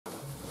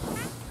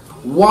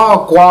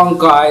YA2K17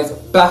 guys,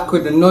 back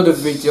with another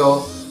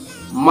video.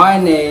 My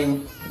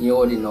name, you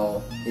already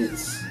know,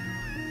 it's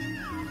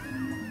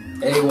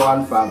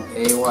A1 fam,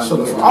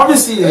 A1.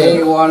 Obviously,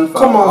 A1 fam.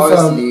 Come on,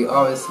 obviously, fam.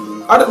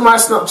 obviously. I don't my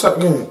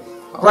Snapchat game.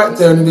 Right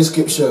there in the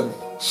description.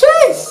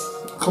 Jeez!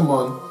 Come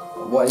on.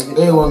 What is it?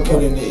 A1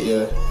 kid in it,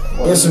 yeah.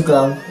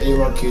 Instagram,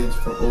 A1 kid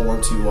from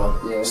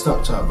 0121. Yeah.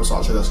 Snapchat,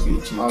 Versace, that's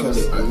good. You get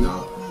it right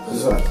now.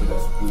 Exactly.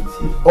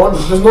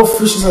 There's no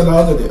fishes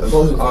allowed in it.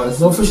 There's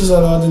no fishes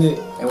allowed in it.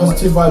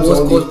 Positive vibes only.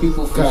 only. Cause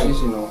people fishes,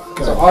 you know.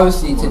 So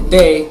obviously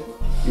today,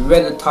 you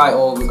read the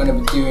title. We're gonna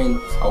be doing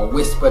a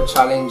whisper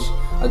challenge.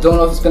 I don't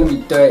know if it's gonna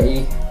be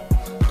dirty.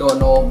 Don't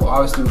know, but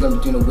obviously we're gonna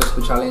be doing a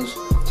whisper challenge.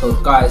 So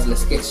guys,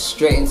 let's get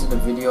straight into the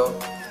video.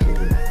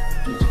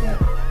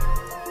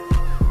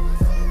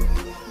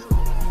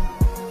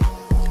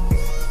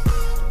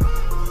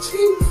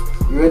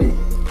 You ready?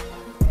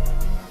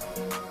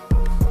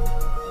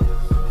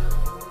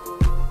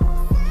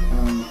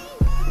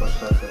 What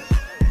should I say?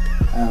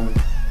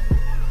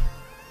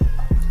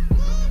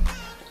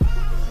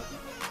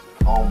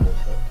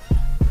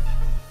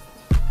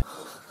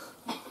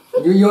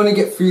 You only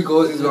get 3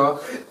 goals as well.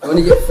 You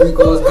only get 3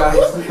 goals, guys.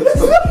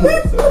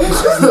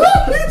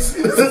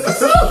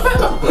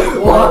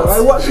 What? I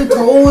watch your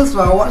toes,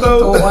 man. Watch your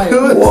toes. What?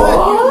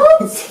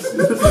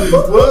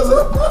 What was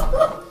it?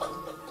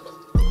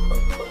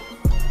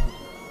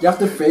 You have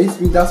to face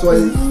me, that's why.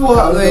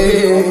 What?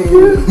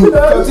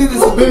 Come see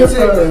this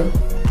again.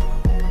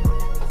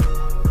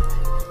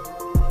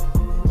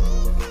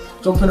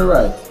 Jump in the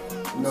ride.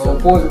 No,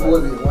 pause it.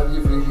 What do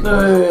you think?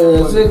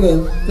 No, say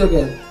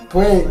again.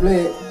 Play it.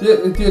 Do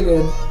it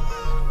again.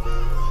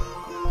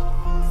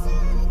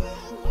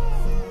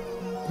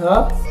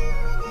 Huh?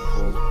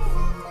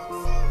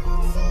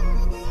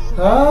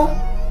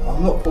 I'm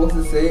not supposed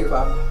to say it,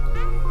 fam.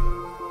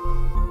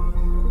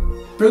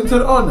 Bring to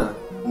the honor.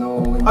 No.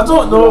 I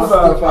don't know,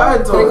 fam. I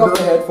don't Take know. off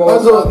the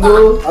headphones. I don't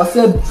know. I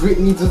said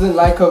Britney doesn't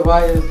like her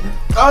vibe.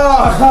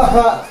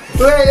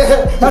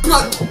 Wait, that's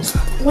not.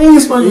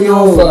 Please, man, you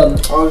know, fam.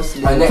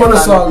 Obviously. Put a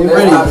song. You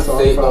ready?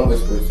 Say it, don't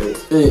whisper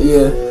it.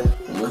 Yeah.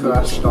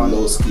 Crash on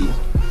low ski.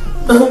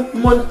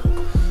 Come on.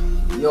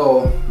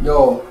 Yo.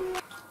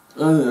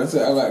 That's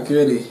it. I like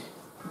ready.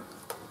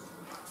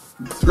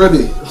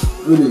 Ready.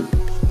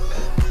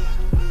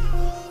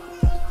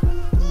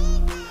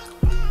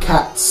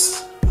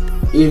 Cats,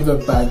 even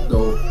bad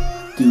though,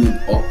 doing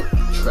up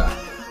trap.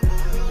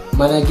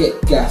 Man, I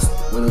get gassed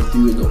when I'm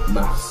doing up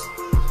maths.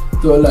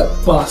 Do I like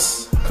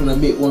bus? Can I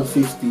make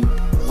 150?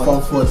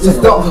 140.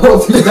 Stop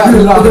holding that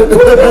long.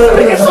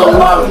 It's so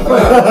long.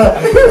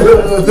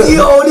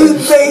 Yo, this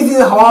bass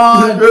is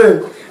hard.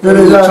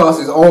 Ready. Charles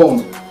is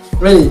on.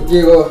 Ready.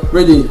 Here you go.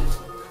 Ready.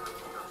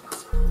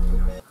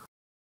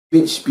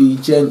 Bitch be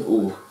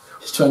gentle.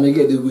 She's trying to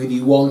get the Willy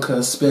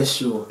Wonka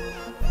special.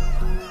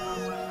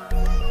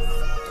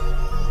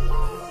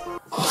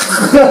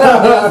 Say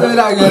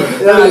that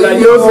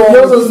again.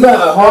 Yours was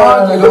not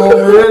hard, you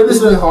know.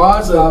 This is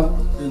hard, man.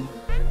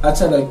 I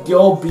tell her,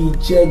 girl be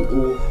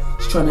gentle.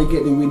 She's trying to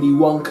get the Willy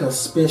Wonka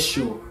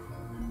special.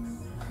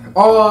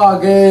 Oh,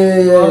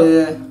 okay,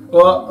 yeah.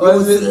 What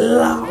is it?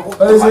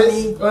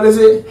 What is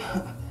it?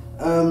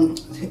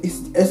 It's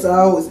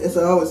SL.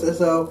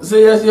 Say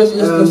yes, you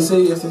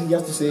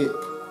have to say it.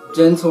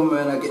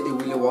 Gentlemen, I get the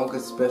Willy Wonka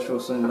special,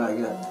 something like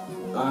that.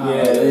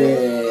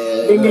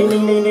 Yeah. Ding ding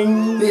ding ding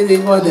ding.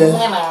 Ding what there?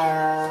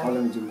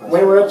 We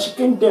were at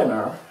chicken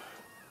dinner.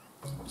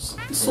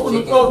 So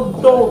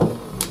no.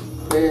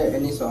 Play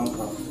any song,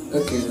 fam.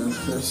 Okay,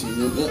 let's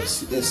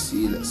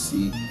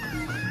see.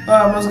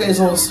 Man's got his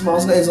own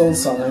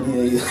song on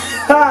here.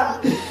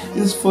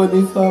 It's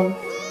funny, fam.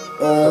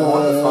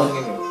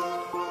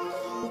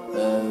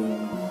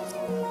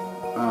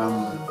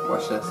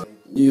 What should I say?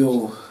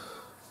 Yo.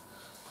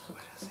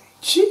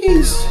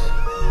 Jeez.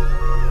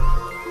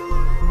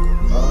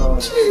 I don't know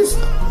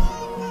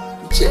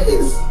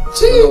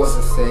what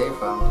to say,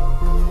 fam.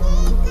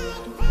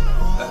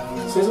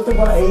 Say something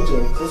about AJ.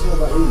 Say something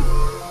about you.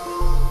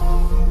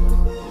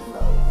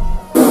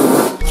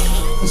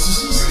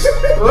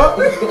 What?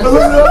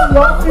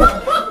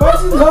 Why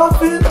is he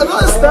laughing? I don't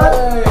understand.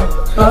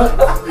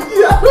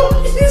 Yeah,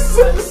 he's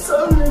so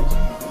rich.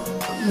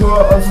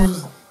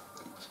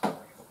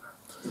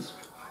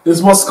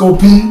 There's Moscow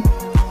B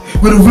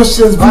with the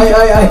Russians B.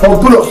 I'll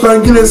pull up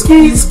Franklin and ski,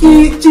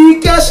 G,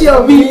 Cassia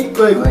B.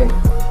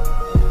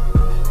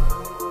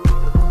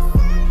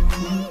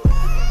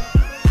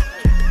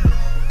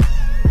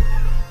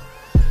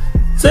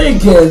 Say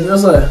again,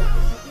 that's like.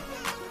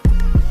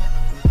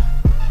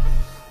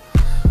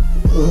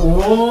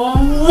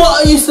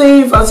 What are you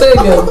saying? I'll say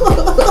again.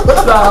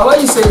 Nah, what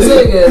are you saying?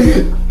 Say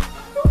again.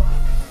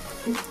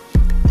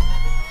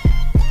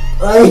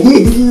 I'm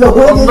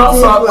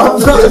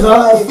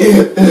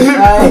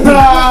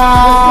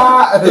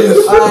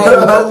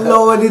not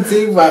know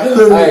anything, man.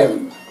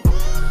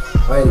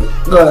 Wait.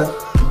 Go on.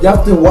 You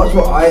have to watch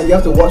what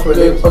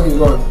Okay,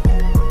 go on.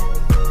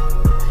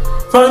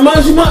 Fine,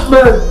 man,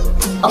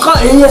 I can't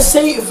hear you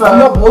say it, fam. I'm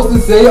not supposed to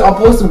say it, I'm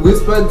supposed to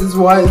whisper. This is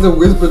why it's a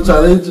whisper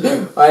challenge.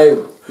 Alright,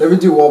 let me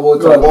do one more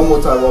time, one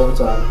more time.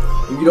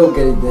 If you don't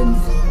get it, then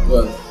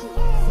what?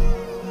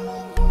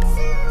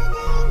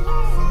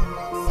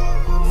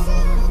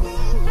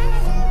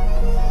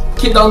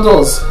 Kick down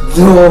doors.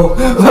 No,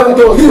 I'm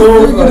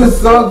gonna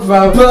song,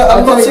 fam. But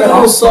I'm not singing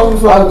no song,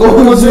 fam.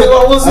 What was it?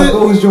 What was it?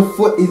 Your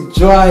foot is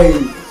dry.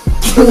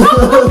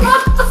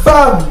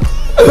 Fam.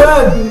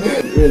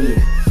 Really?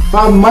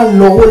 Fam, man,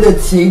 lower the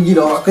thing, you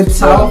know. I can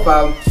tell,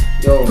 fam.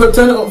 Yo,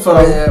 turn it up,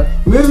 fam. Yeah.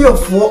 Move your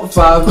foot,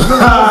 fam.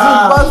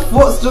 My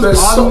foot's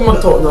just on my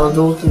top now. I'm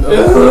joking.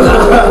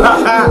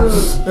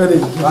 Ready?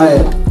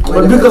 Alright.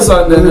 But because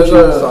I'm there,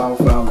 song,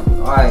 fam.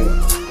 Alright.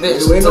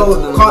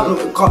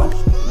 Can't.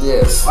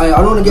 Yes. I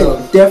don't wanna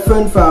get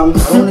deafened, fam. I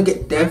don't wanna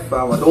get deaf,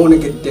 fam. I don't wanna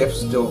get deaf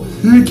still.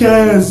 Who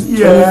cares?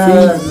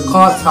 Yeah.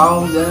 Can't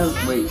tell them.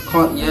 Wait,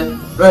 can't. Yeah.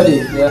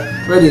 Ready?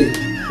 Yeah. Ready?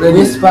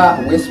 Whisper,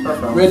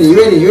 fam. Ready.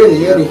 Wait.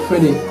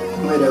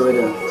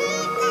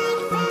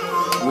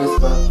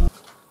 Whisper.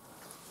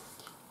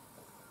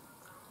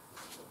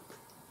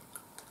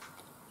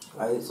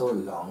 Why is it so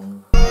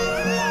long?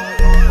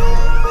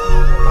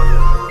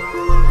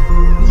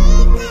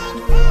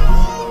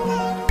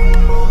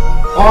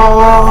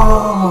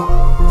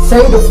 Oh,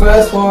 say the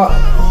first one.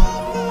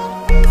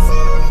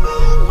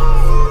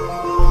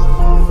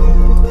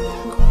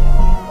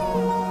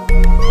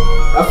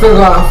 I feel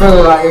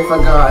like if I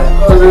got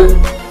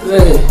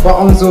it, but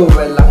I'm so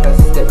well, like I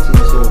stepped in the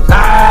show.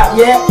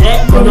 Yeah.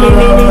 No.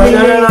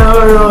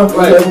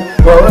 Right.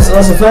 Well, that's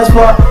the first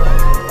part.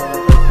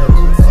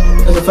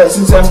 That's the first.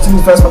 Since I've seen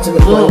the first part to get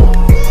the point.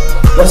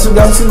 That's in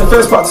the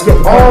first part to get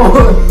the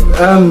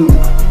point.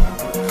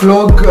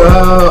 Plug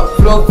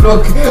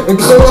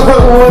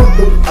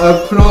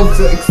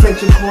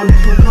extension cord.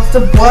 What's the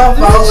word?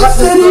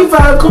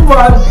 Come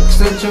on.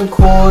 Extension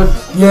cord.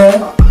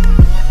 Yeah.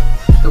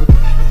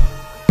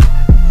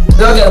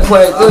 Don't get the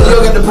point.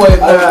 Don't get the point.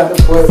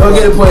 Don't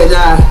get the point.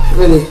 Nah,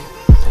 really.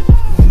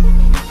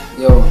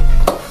 Yo,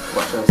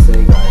 what should I say,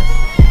 guys?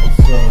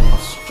 So I'm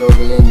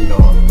struggling, you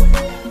know.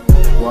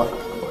 What?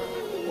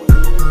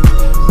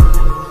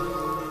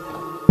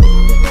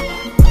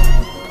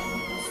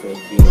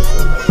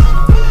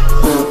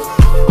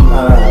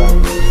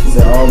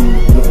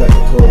 Look like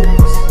the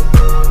tourists.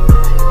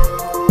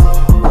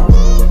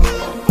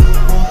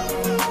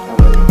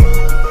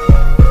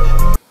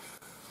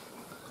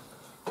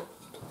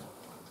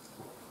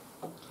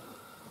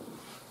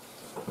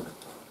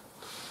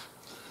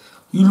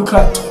 You look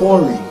like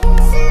Tory.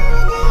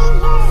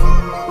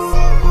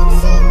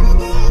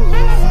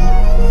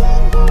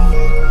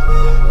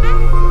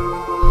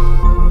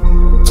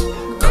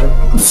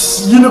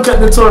 You look like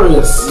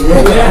Notorious.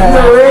 Yeah.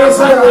 No way,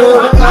 son.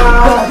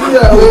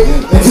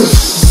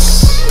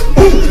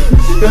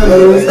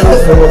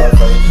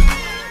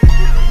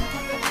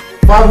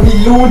 Fam, he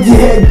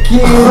loaded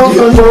again.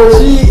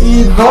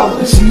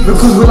 Cheating,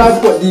 because when I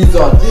put these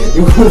on,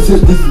 it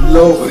wasn't this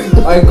low.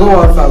 I go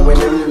on, fam,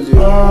 whenever you do.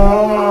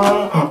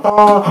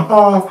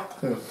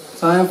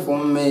 Time for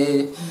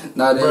me.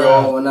 Now they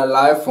all wanna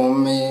lie for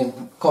me.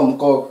 Come,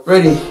 go.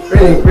 Ready.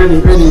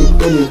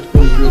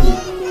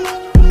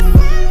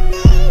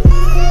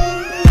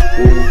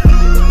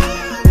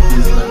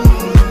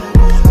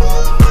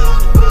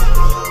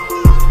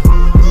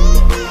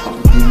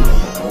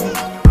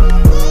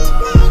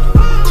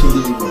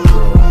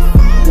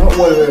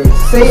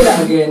 Say that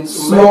again.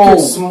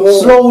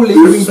 Slowly.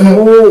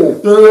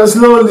 No,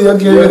 slowly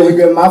again. Yeah, with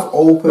your mouth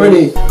open.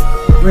 Ready.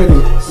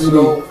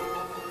 Slow.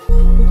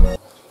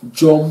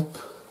 Jump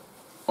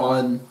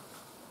on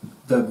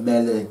the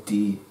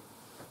melody.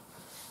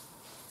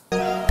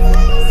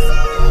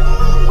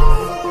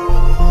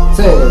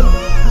 Say it.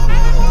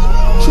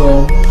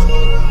 Jump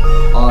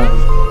on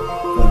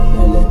the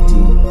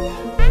melody.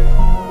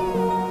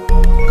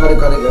 Got it.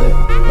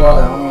 What?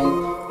 I mean,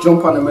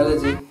 jump on the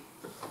melody.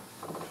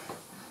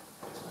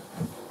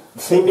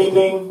 Ding ding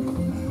ding.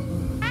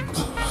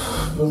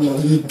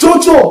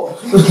 Jojo!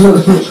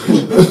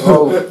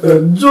 Oh.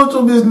 Jojo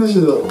business,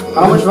 you know.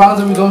 How much rounds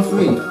have we done?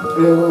 3?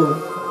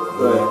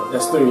 Right,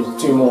 that's 3.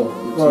 2 more.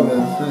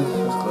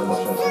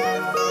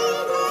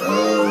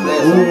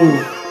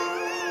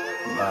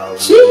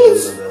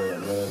 Cheese!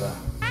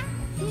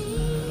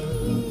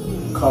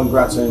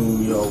 Congrats on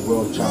your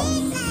world champ.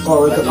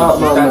 Oh, with the art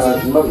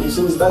man. You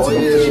see this dancing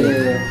competition?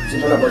 Yeah. So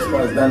you know about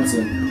Spice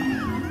dancing?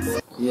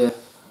 Yeah.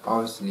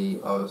 Obviously.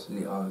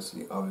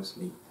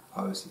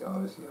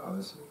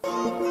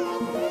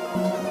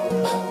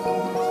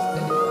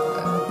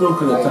 Don't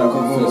put the time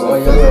on Oh,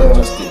 yeah.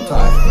 just in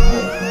time.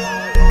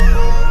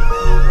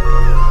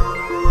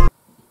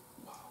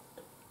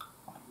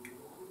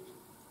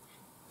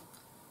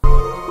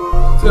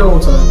 Say it one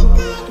time.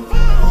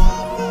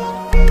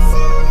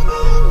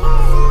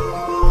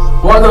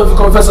 Why don't you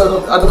confess at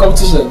the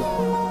competition?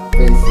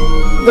 Basically.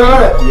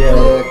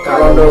 Yeah.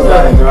 Around those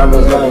lines.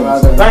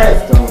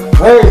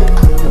 Hey,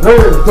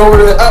 go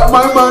with it.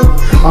 My man,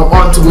 I'm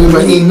on to him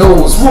and he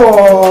knows.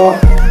 Whoa.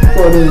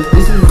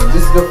 This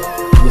is the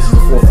This is the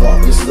fourth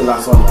part. This is the the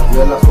last one.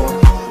 Yeah, last one.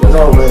 Yeah,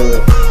 no,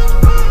 wait.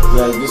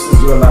 Yeah, this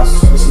is your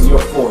last. This is your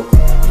fourth.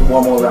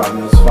 One more round,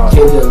 and it's fine.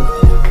 Okay then.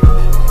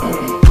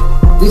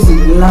 This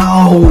is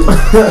loud.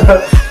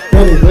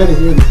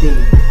 Ready.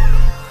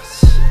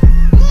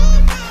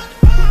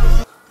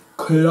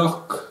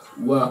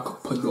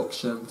 Clockwork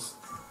Productions.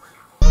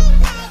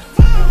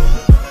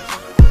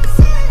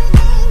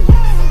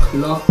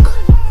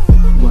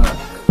 Clockwork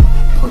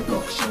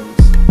Productions.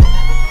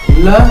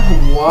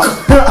 What?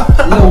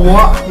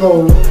 What?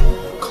 No.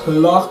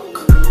 Clockwork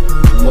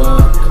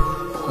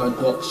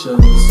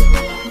Productions.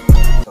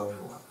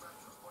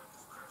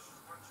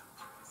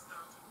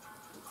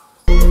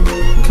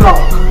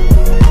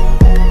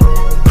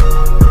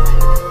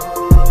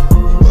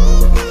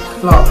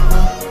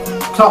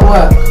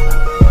 Clockwork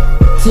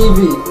TV,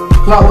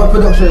 Clockwork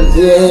Productions.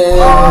 Yeah.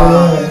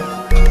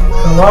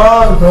 Come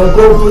on, go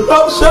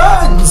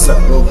Productions.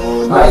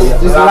 Nice.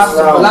 This is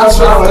last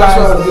round, guys.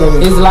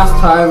 It's the last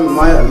time.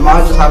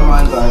 Mine just had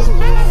mine, guys.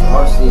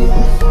 Obviously.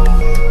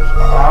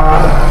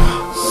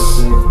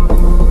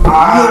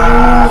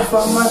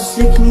 From my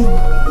sticky.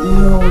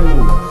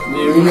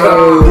 Yo.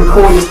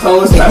 Record his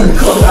toes now.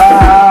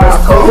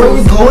 Where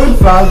you going,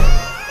 fam?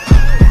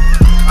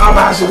 I'm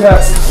actually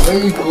hurts. Where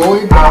you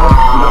going?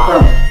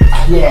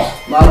 Yeah.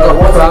 Man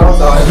got cramp,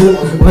 guys.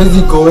 Where's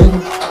he going?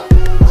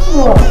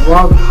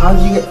 Wow, how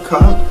did you get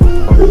cramp?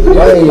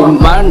 Hey,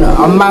 man,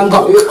 a man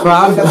got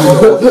cramp. A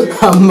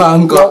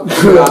man got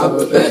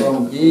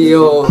cramp.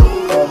 Yo.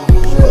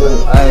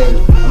 Hey,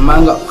 a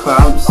man got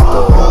cramps. A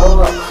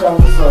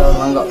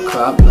man got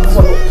cramp.